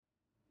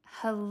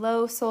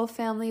Hello, soul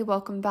family.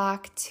 Welcome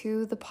back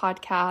to the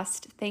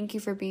podcast. Thank you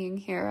for being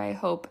here. I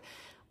hope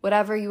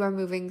whatever you are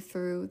moving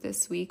through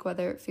this week,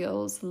 whether it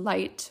feels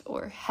light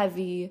or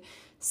heavy,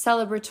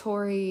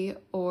 celebratory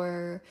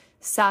or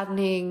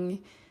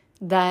saddening,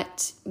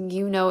 that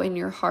you know in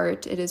your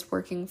heart it is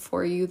working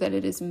for you, that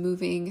it is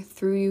moving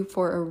through you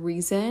for a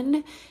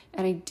reason.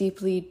 And I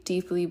deeply,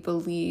 deeply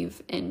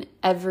believe in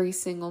every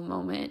single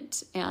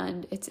moment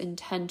and its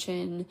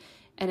intention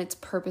and its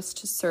purpose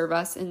to serve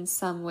us in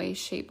some way,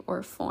 shape,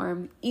 or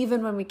form,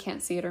 even when we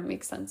can't see it or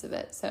make sense of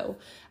it. So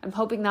I'm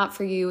hoping that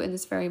for you in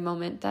this very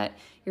moment, that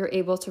you're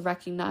able to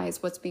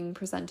recognize what's being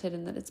presented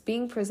and that it's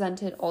being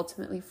presented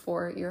ultimately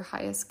for your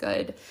highest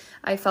good.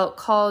 I felt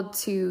called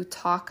to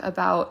talk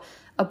about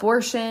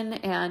abortion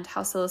and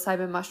how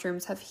psilocybin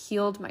mushrooms have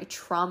healed my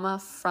trauma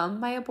from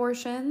my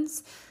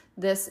abortions.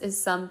 This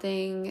is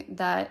something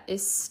that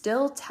is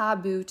still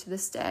taboo to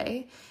this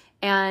day,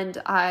 and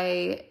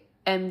I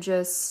am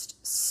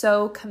just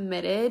so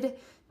committed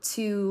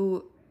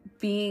to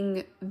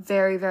being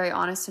very, very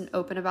honest and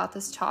open about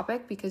this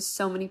topic because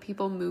so many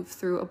people move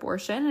through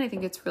abortion. And I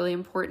think it's really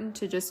important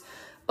to just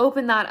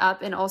open that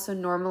up and also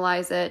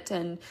normalize it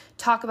and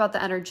talk about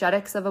the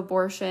energetics of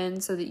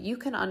abortion so that you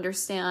can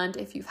understand,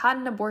 if you've had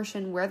an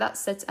abortion, where that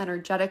sits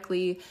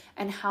energetically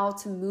and how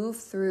to move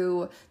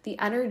through the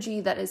energy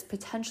that is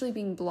potentially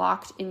being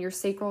blocked in your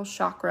sacral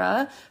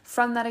chakra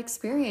from that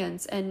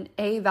experience, and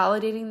A,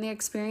 validating the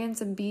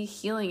experience, and B,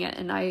 healing it.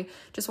 And I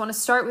just want to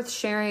start with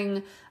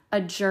sharing a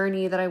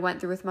journey that I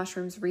went through with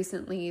mushrooms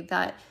recently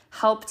that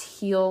helped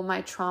heal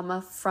my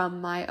trauma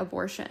from my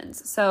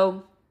abortions.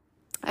 So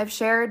I've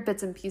shared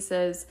bits and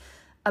pieces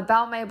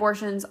about my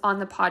abortions on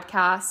the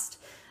podcast.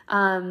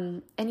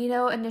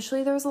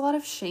 Initially there was a lot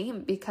of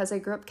shame because I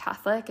grew up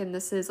Catholic, and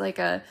this is like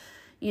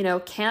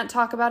can't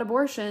talk about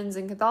abortions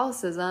in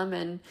Catholicism.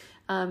 And,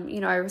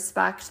 I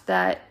respect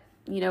that,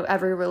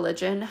 every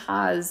religion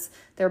has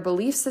their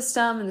belief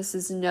system, and this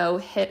is no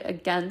hit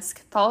against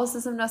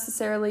Catholicism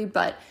necessarily,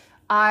 but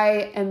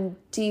I am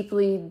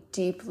deeply,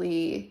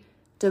 deeply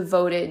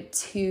devoted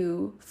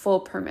to full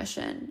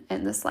permission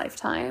in this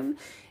lifetime.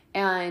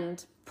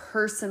 And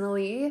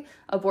personally,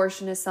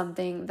 abortion is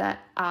something that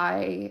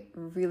I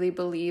really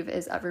believe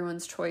is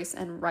everyone's choice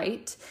and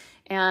right.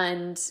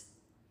 And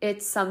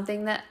it's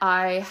something that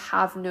I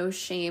have no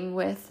shame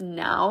with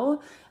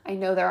now. I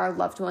know there are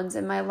loved ones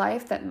in my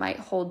life that might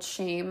hold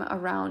shame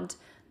around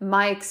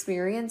my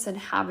experience and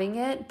having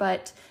it,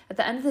 but at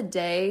the end of the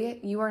day,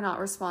 you are not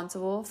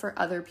responsible for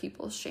other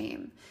people's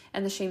shame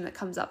and the shame that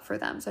comes up for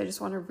them. So I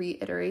just want to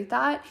reiterate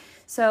that.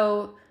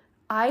 So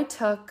I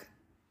took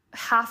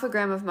half a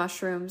gram of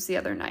mushrooms the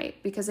other night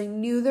because I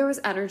knew there was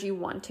energy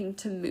wanting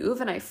to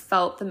move, and I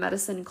felt the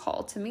medicine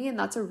call to me. And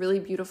that's a really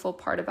beautiful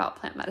part about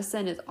plant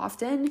medicine, is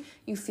often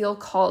you feel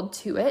called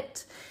to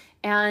it.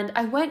 And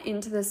I went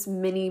into this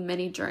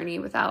mini journey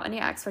without any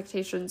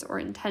expectations or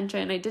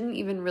intention. I didn't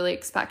even really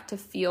expect to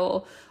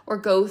feel or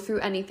go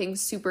through anything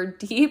super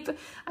deep.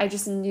 I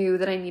just knew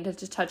that I needed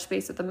to touch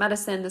base with the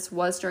medicine. This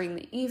was during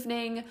the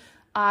evening.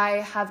 I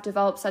have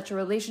developed such a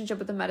relationship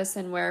with the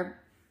medicine where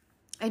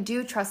I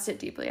do trust it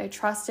deeply. I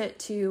trust it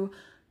to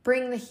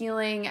bring the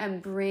healing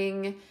and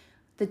bring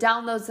the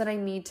downloads that I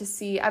need to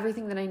see,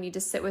 everything that I need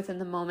to sit with in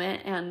the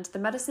moment. And the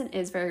medicine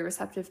is very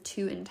receptive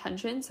to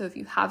intention. So if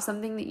you have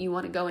something that you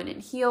want to go in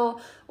and heal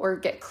or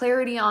get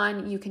clarity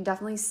on, you can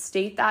definitely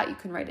state that. You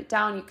can write it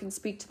down. You can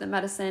speak to the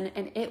medicine,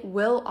 and it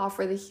will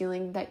offer the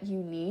healing that you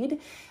need.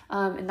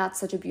 And that's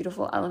such a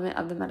beautiful element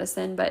of the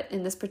medicine. But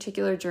in this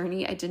particular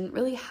journey, I didn't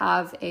really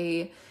have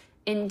a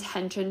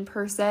intention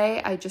per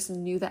se. I just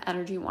knew that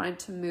energy wanted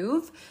to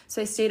move.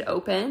 So I stayed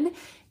open,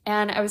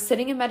 and I was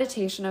sitting in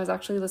meditation. I was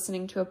actually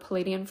listening to a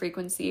Palladian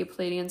frequency.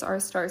 Palladians are a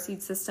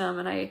starseed system,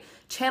 and I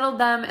channeled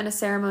them in a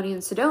ceremony in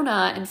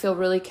Sedona and feel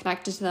really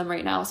connected to them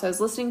right now. So I was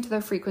listening to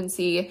their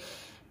frequency,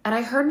 and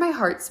I heard my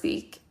heart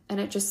speak, and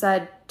it just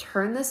said,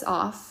 turn this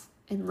off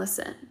and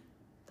listen.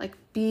 Like,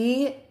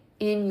 be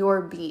in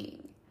your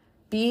being,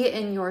 be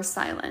in your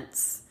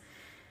silence.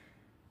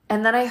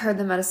 And then I heard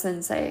the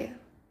medicine say,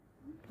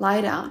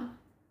 lie down,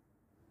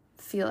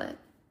 feel it.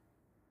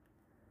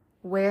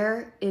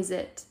 Where is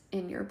it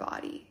in your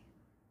body?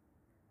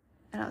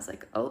 And I was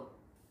like, oh,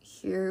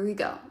 here we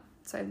go.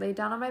 So I laid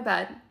down on my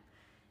bed,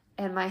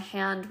 and my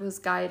hand was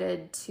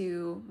guided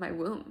to my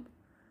womb.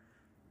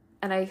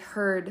 And I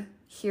heard,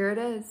 here it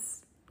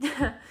is.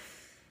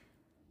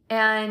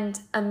 And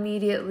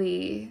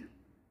immediately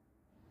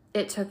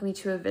it took me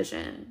to a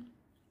vision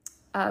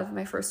of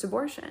my first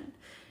abortion.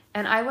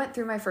 And I went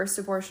through my first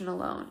abortion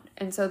alone.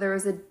 And so there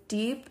was a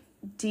deep,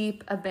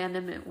 deep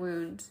abandonment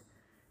wound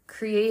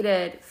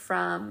created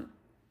from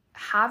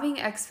having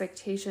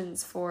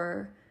expectations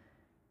for,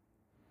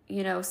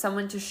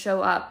 someone to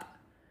show up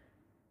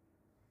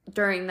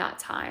during that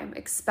time,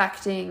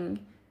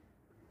 expecting,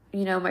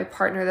 my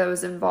partner that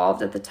was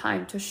involved at the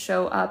time to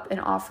show up and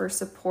offer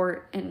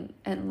support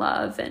and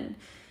love, and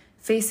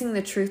facing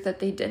the truth that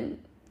they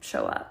didn't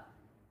show up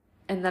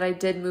and that I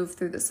did move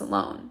through this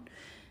alone.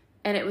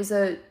 And it was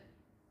a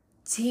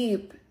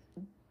deep,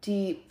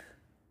 deep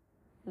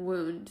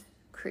wound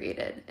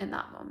created in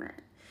that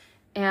moment.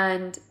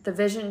 And the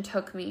vision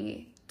took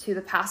me to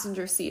the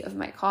passenger seat of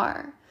my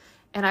car.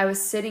 And I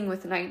was sitting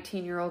with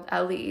 19-year-old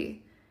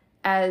Ellie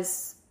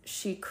as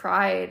she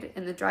cried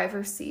in the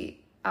driver's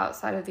seat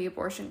outside of the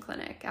abortion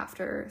clinic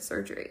after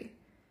surgery.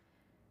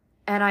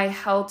 And I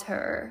held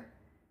her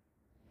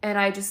and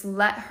I just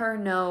let her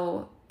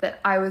know that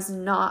I was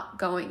not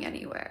going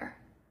anywhere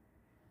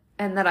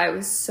and that I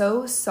was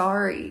so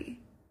sorry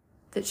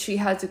that she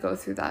had to go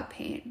through that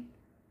pain.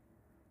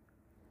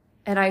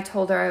 And I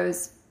told her I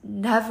was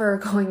never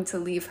going to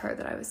leave her,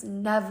 that I was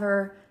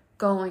never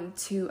going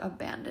to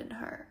abandon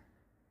her,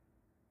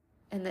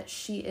 and that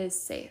she is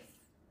safe,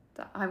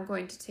 that I'm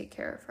going to take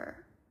care of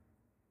her.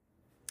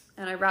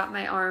 And I wrapped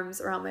my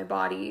arms around my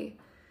body,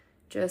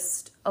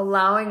 just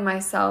allowing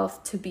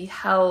myself to be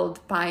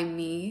held by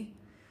me.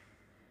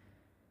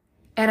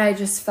 And I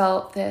just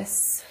felt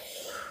this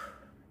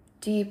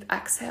deep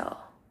exhale.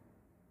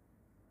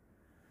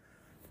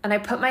 And I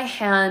put my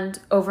hand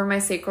over my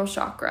sacral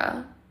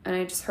chakra, and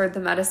I just heard the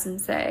medicine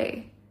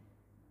say,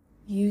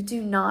 you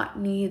do not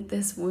need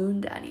this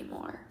wound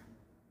anymore.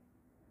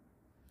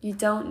 You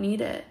don't need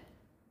it.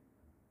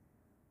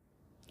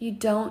 You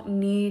don't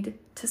need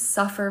to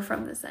suffer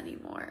from this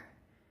anymore.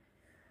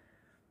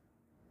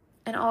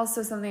 And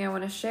also something I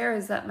want to share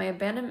is that my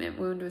abandonment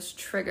wound was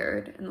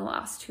triggered in the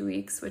last 2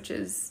 weeks, which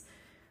is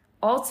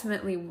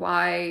ultimately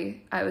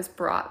why I was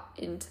brought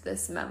into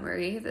this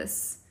memory,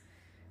 this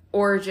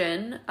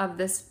origin of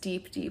this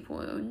deep, deep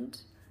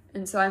wound.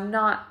 And so I'm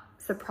not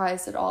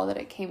surprised at all that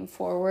it came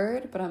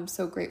forward, but I'm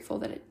so grateful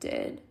that it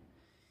did.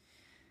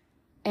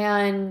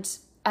 And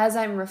as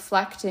I'm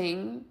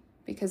reflecting,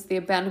 because the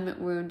abandonment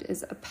wound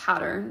is a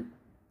pattern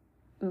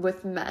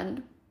with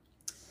men,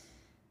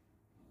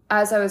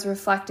 as I was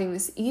reflecting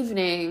this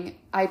evening,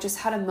 I just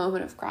had a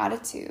moment of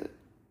gratitude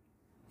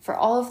for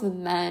all of the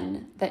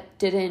men that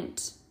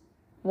didn't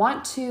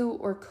want to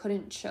or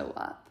couldn't show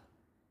up,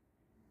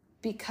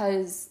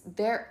 because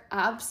their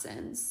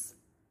absence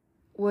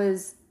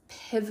was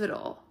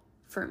pivotal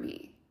for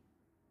me.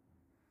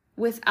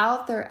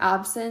 Without their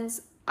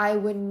absence, I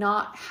would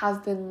not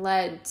have been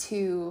led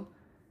to,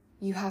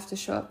 you have to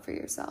show up for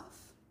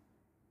yourself.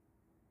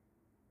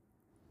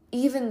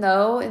 Even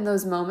though in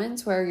those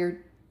moments where you're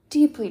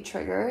deeply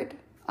triggered,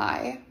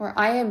 where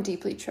I am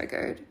deeply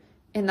triggered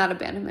in that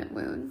abandonment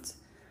wound,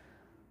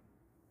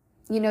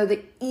 you know,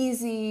 the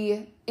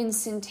easy,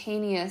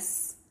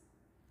 instantaneous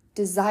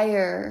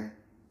desire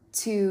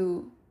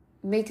to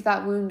make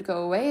that wound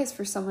go away is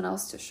for someone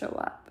else to show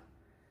up.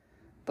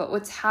 But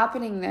what's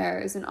happening there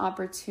is an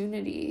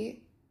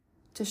opportunity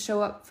to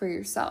show up for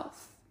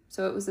yourself.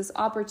 So it was this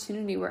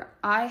opportunity where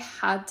I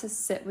had to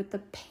sit with the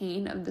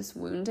pain of this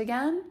wound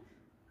again,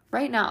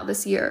 right now,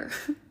 this year,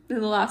 in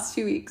the last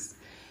 2 weeks.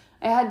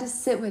 I had to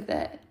sit with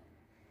it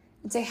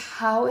and say,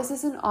 how is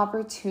this an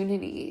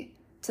opportunity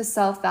to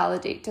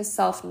self-validate, to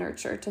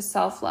self-nurture, to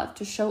self-love,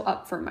 to show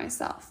up for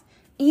myself?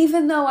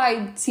 Even though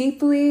I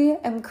deeply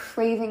am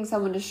craving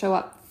someone to show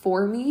up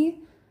for me,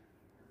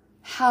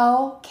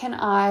 how can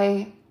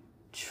I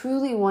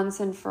truly once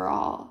and for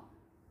all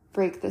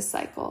break this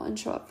cycle and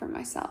show up for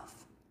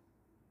myself?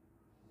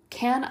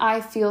 Can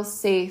I feel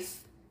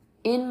safe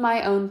in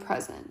my own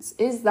presence?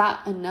 Is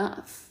that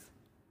enough?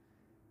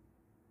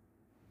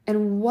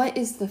 And what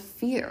is the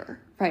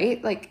fear,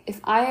 right? Like,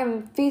 if I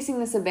am facing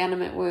this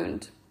abandonment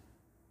wound,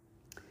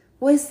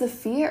 what is the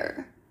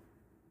fear?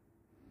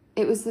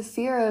 It was the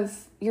fear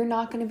of, you're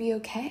not going to be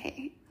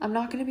okay. I'm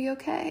not going to be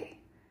okay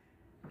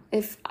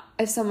if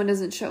someone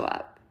doesn't show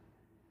up.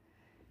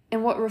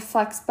 And what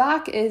reflects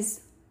back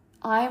is,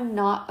 I'm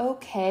not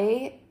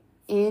okay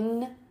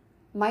in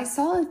my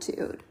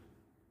solitude.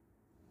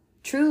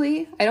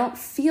 Truly, I don't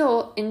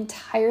feel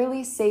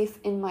entirely safe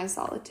in my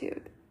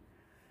solitude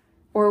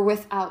or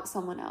without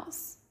someone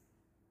else.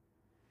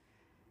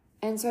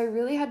 And so I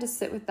really had to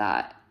sit with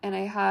that. And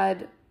I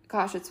had,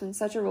 it's been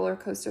such a roller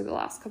coaster the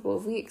last couple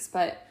of weeks,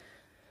 but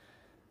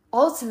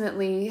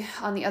ultimately,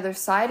 on the other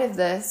side of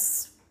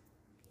this,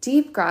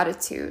 deep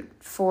gratitude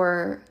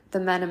for the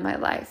men in my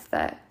life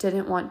that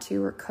didn't want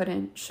to or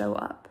couldn't show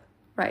up,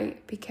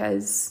 right?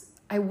 Because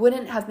I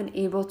wouldn't have been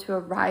able to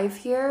arrive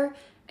here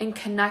and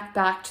connect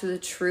back to the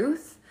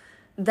truth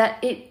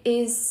that it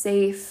is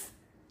safe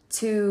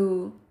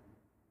to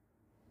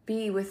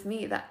be with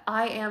me, that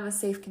I am a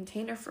safe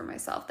container for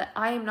myself, that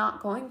I am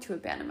not going to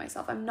abandon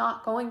myself. I'm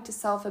not going to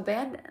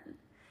self-abandon.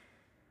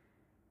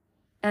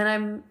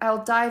 And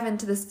I'll dive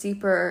into this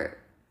deeper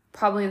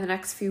probably in the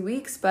next few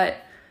weeks, but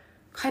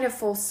kind of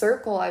full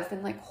circle, I've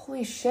been like,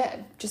 holy shit,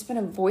 I've just been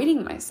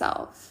avoiding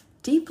myself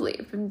deeply.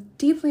 I've been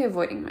deeply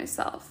avoiding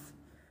myself.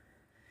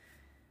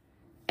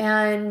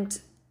 And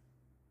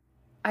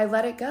I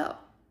let it go.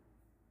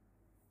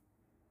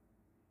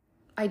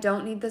 I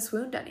don't need this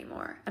wound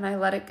anymore. And I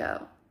let it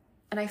go.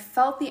 And I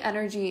felt the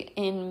energy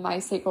in my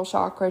sacral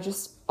chakra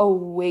just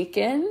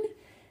awaken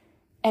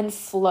and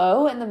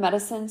flow. And the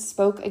medicine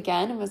spoke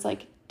again and was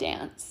like,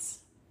 dance.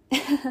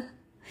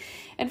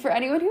 And for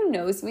anyone who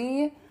knows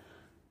me,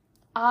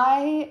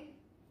 I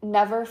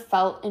never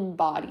felt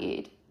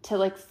embodied to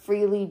like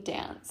freely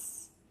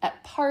dance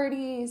at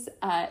parties,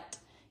 at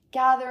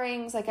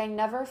gatherings. Like I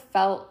never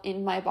felt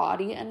in my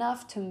body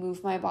enough to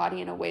move my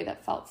body in a way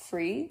that felt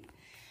free.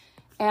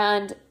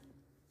 And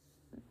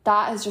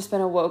that has just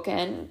been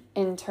awoken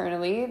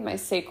internally. My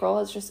sacral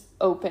has just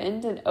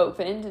opened and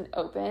opened and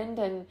opened.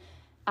 And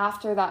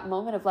after that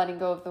moment of letting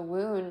go of the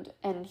wound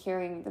and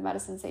hearing the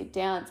medicine say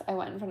dance, I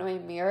went in front of my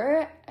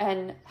mirror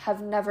and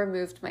have never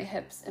moved my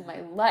hips in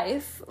my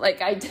life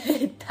like I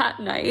did that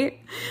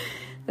night.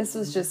 This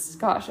was just,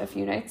 a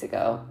few nights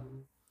ago.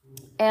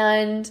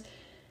 And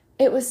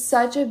it was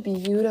such a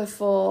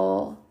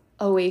beautiful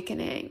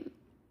awakening.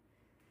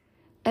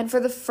 And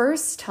for the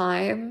first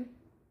time,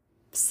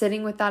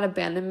 sitting with that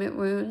abandonment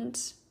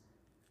wound,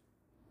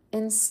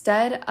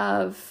 instead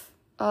of,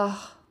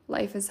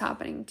 life is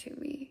happening to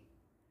me,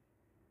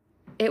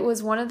 it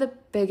was one of the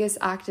biggest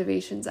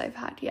activations I've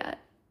had yet,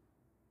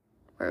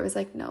 where it was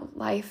like, no,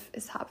 life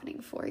is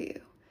happening for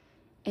you.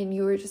 And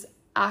you were just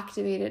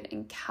activated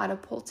and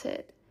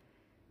catapulted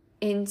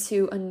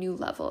into a new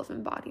level of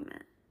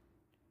embodiment.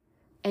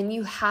 And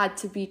you had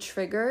to be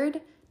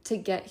triggered to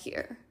get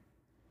here.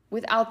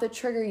 Without the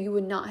trigger, you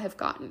would not have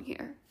gotten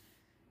here.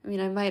 I mean,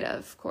 I might have,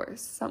 of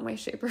course, some way,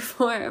 shape, or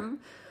form.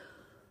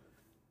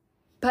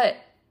 But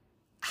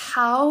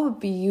how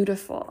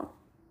beautiful.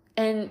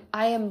 And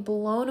I am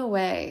blown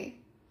away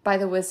by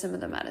the wisdom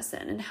of the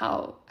medicine and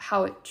how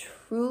it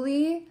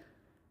truly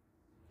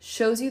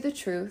shows you the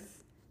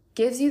truth,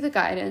 gives you the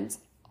guidance,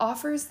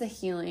 offers the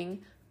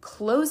healing,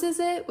 closes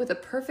it with a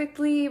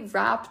perfectly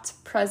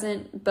wrapped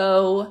present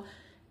bow,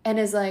 and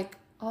is like,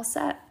 all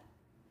set.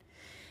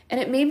 And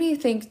it made me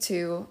think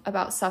too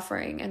about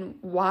suffering and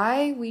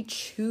why we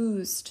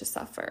choose to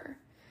suffer.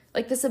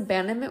 Like this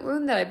abandonment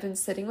wound that I've been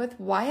sitting with,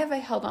 why have I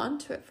held on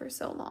to it for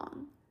so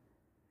long?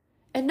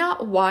 And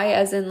not why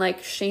as in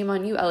like shame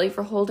on you, Ellie,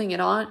 for holding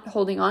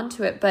on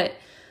to it, but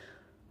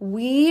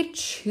we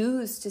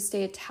choose to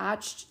stay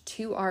attached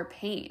to our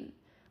pain.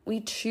 We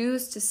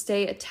choose to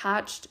stay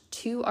attached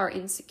to our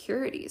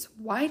insecurities.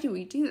 Why do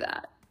we do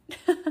that?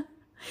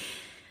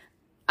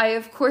 I,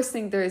 of course,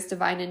 think there is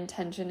divine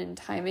intention and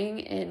timing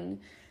in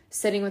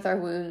sitting with our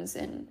wounds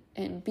and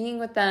being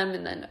with them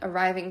and then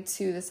arriving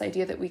to this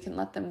idea that we can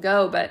let them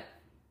go. But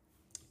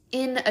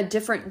in a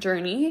different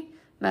journey,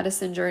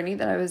 medicine journey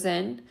that I was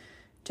in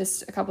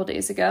just a couple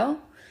days ago,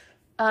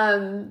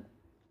 I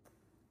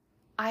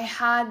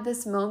had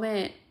this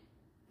moment,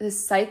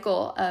 this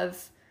cycle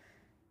of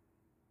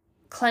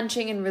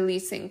clenching and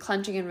releasing,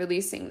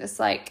 this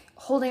like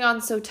holding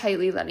on so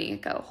tightly, letting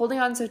it go, holding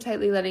on so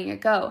tightly, letting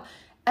it go.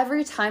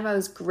 Every time I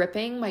was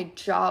gripping, my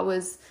jaw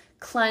was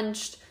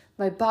clenched,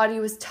 my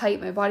body was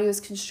tight, my body was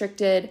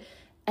constricted.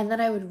 And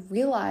then I would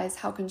realize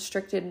how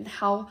constricted and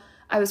how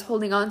I was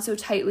holding on so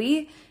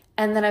tightly.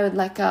 And then I would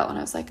let go. And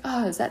I was like,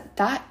 oh, is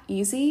that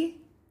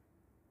easy?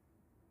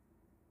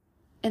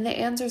 And the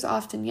answer is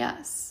often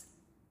yes.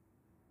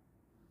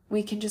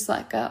 We can just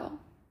let go.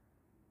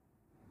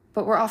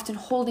 But we're often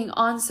holding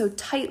on so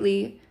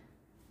tightly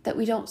that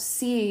we don't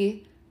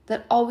see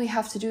that all we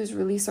have to do is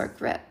release our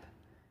grip.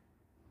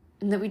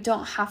 And that we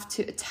don't have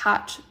to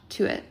attach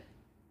to it.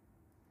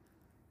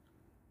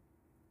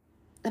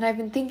 And I've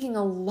been thinking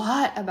a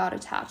lot about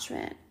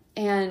attachment.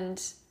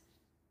 And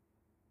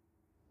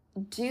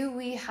do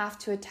we have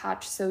to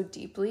attach so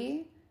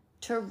deeply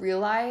to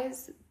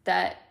realize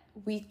that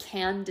we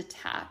can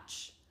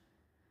detach?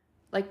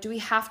 Like, do we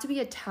have to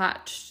be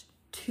attached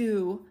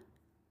to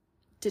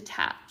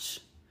detach?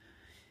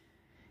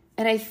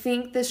 And I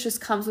think this just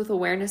comes with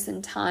awareness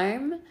and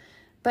time.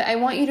 But I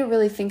want you to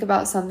really think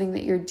about something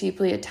that you're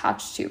deeply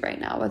attached to right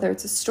now, whether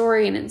it's a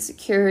story, an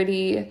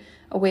insecurity,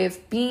 a way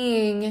of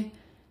being,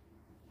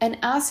 and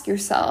ask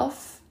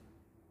yourself,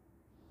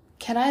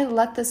 can I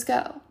let this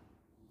go?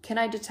 Can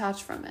I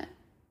detach from it?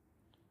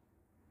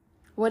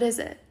 What is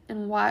it?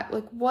 And why?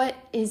 Like, what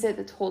is it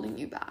that's holding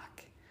you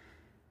back?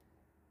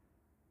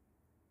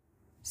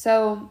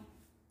 So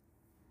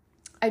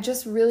I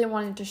just really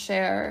wanted to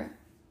share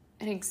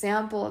an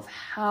example of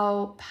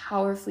how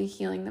powerfully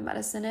healing the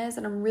medicine is.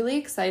 And I'm really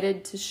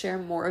excited to share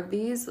more of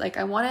these. Like,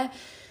 I want to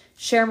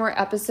share more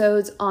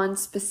episodes on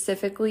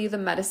specifically the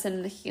medicine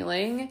and the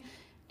healing.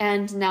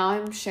 And now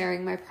I'm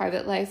sharing my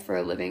private life for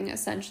a living,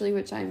 essentially,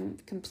 which I'm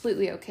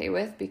completely okay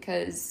with,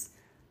 because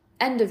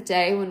end of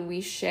day, when we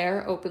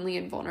share openly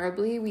and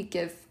vulnerably, we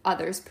give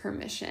others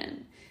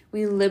permission.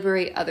 We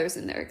liberate others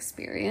in their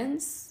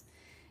experience.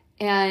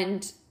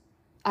 And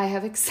I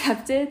have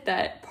accepted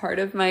that part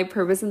of my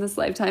purpose in this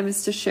lifetime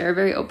is to share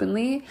very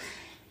openly.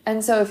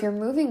 And so if you're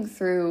moving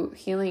through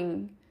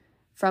healing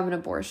from an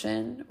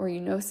abortion, or you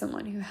know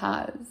someone who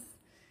has,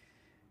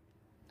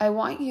 I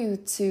want you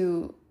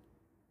to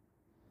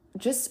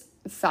just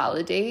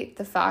validate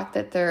the fact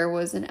that there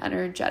was an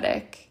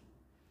energetic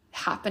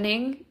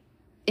happening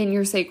in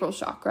your sacral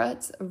chakra.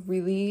 It's a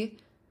really,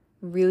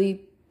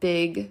 really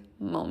big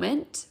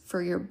moment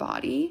for your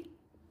body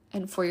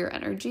and for your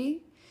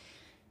energy.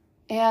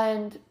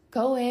 And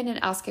go in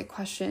and ask it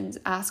questions.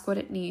 Ask what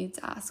it needs.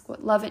 Ask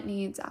what love it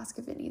needs. Ask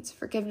if it needs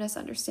forgiveness,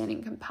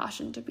 understanding,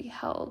 compassion to be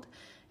held,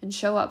 and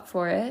show up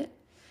for it.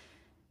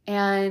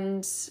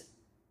 And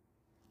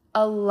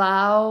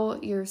allow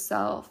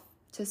yourself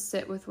to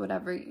sit with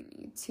whatever you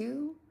need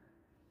to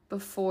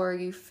before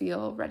you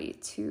feel ready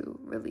to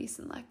release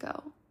and let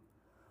go.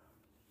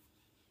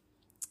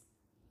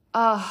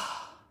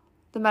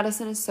 The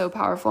medicine is so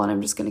powerful, and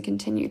I'm just going to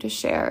continue to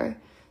share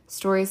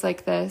stories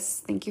like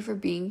this. Thank you for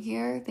being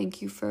here.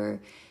 Thank you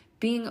for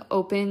being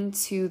open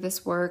to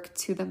this work,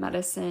 to the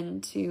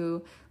medicine,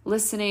 to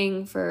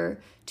listening,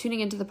 for tuning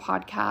into the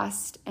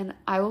podcast. And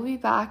I will be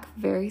back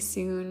very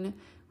soon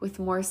with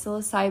more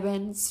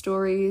psilocybin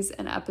stories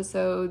and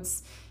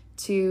episodes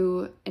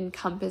to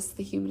encompass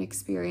the human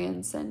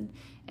experience and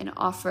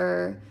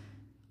offer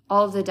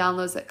all of the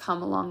downloads that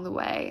come along the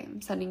way.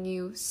 I'm sending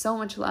you so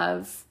much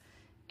love,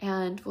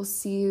 and we'll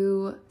see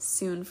you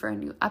soon for a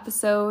new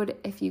episode.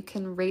 If you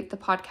can rate the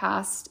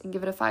podcast and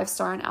give it a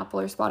 5-star on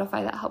Apple or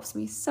Spotify, that helps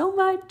me so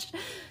much.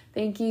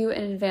 Thank you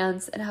in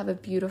advance, and have a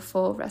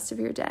beautiful rest of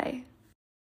your day.